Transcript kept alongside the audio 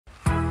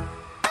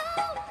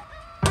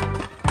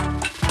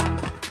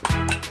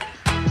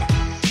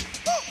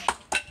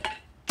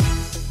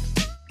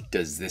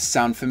Does this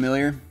sound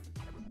familiar?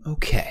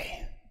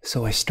 Okay,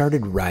 so I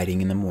started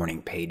writing in the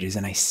morning pages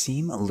and I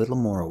seem a little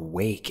more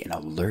awake and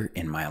alert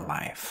in my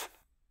life.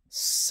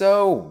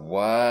 So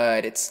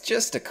what? It's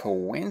just a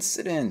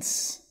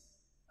coincidence.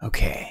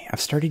 Okay, I've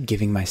started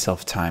giving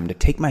myself time to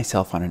take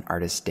myself on an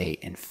artist date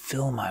and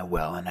fill my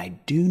well, and I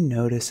do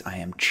notice I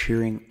am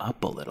cheering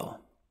up a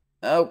little.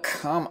 Oh,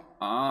 come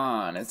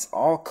on. It's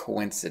all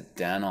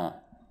coincidental.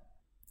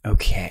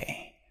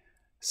 Okay,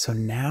 so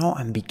now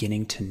I'm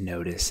beginning to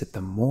notice that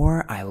the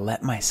more I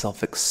let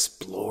myself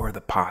explore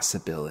the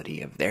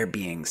possibility of there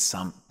being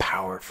some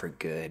power for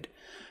good,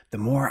 the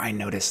more I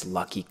notice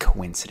lucky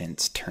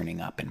coincidence turning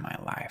up in my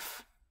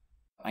life.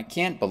 I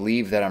can't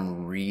believe that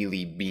I'm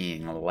really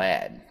being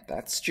led.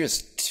 That's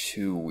just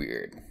too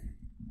weird.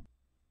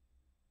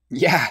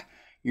 Yeah,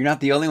 you're not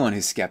the only one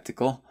who's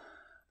skeptical.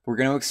 We're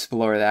going to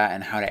explore that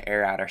and how to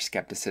air out our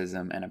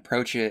skepticism and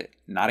approach it,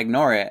 not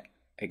ignore it,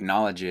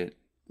 acknowledge it,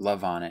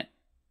 love on it,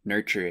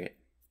 nurture it,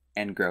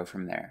 and grow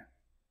from there.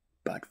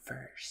 But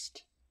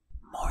first,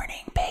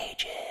 morning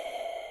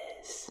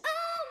pages.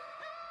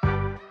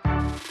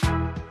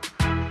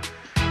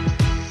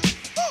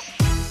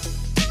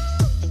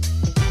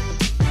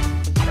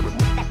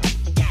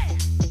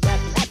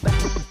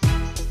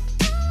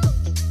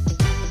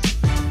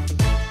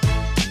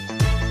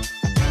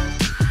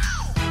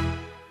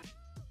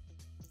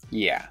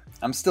 Yeah,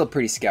 I'm still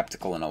pretty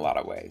skeptical in a lot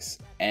of ways,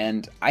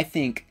 and I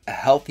think a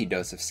healthy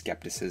dose of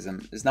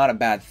skepticism is not a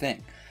bad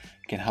thing.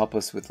 It can help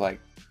us with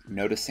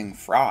noticing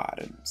fraud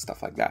and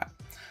stuff like that.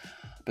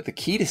 But the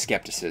key to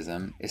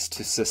skepticism is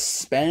to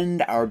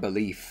suspend our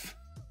belief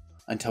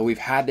until we've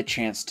had the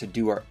chance to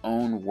do our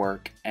own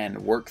work and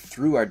work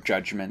through our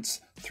judgments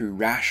through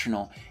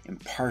rational,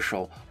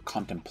 impartial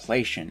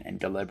contemplation and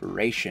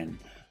deliberation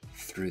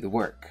through the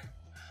work.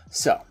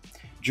 So,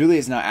 Julia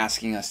is not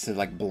asking us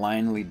to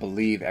blindly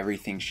believe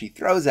everything she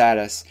throws at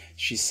us.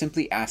 She's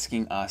simply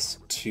asking us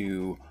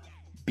to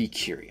be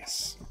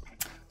curious.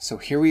 So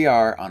here we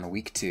are on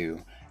week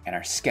 2, and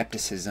our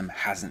skepticism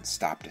hasn't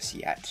stopped us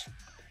yet.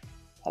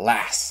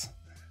 Alas,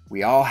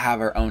 we all have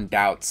our own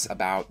doubts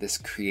about this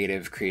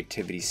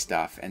creativity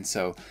stuff, and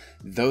so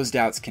those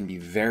doubts can be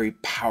very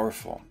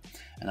powerful.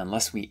 And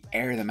unless we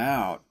air them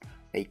out,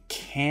 they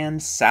can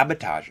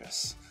sabotage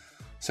us.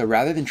 So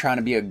rather than trying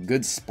to be a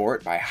good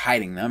sport by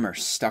hiding them or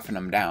stuffing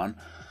them down,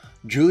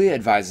 Julia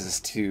advises us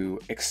to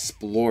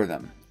explore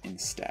them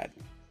instead.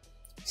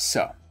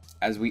 So,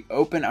 as we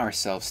open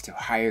ourselves to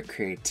higher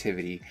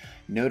creativity,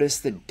 notice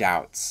the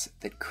doubts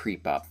that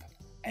creep up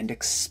and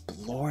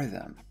explore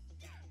them.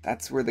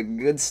 That's where the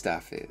good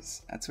stuff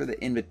is. That's where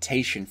the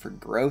invitation for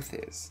growth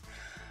is.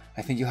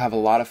 I think you'll have a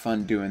lot of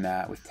fun doing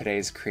that with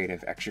today's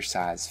creative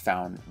exercise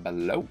found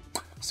below.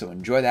 So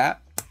enjoy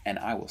that, and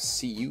I will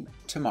see you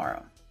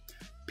tomorrow.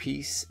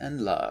 Peace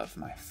and love,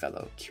 my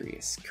fellow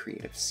curious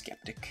creative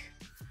skeptic.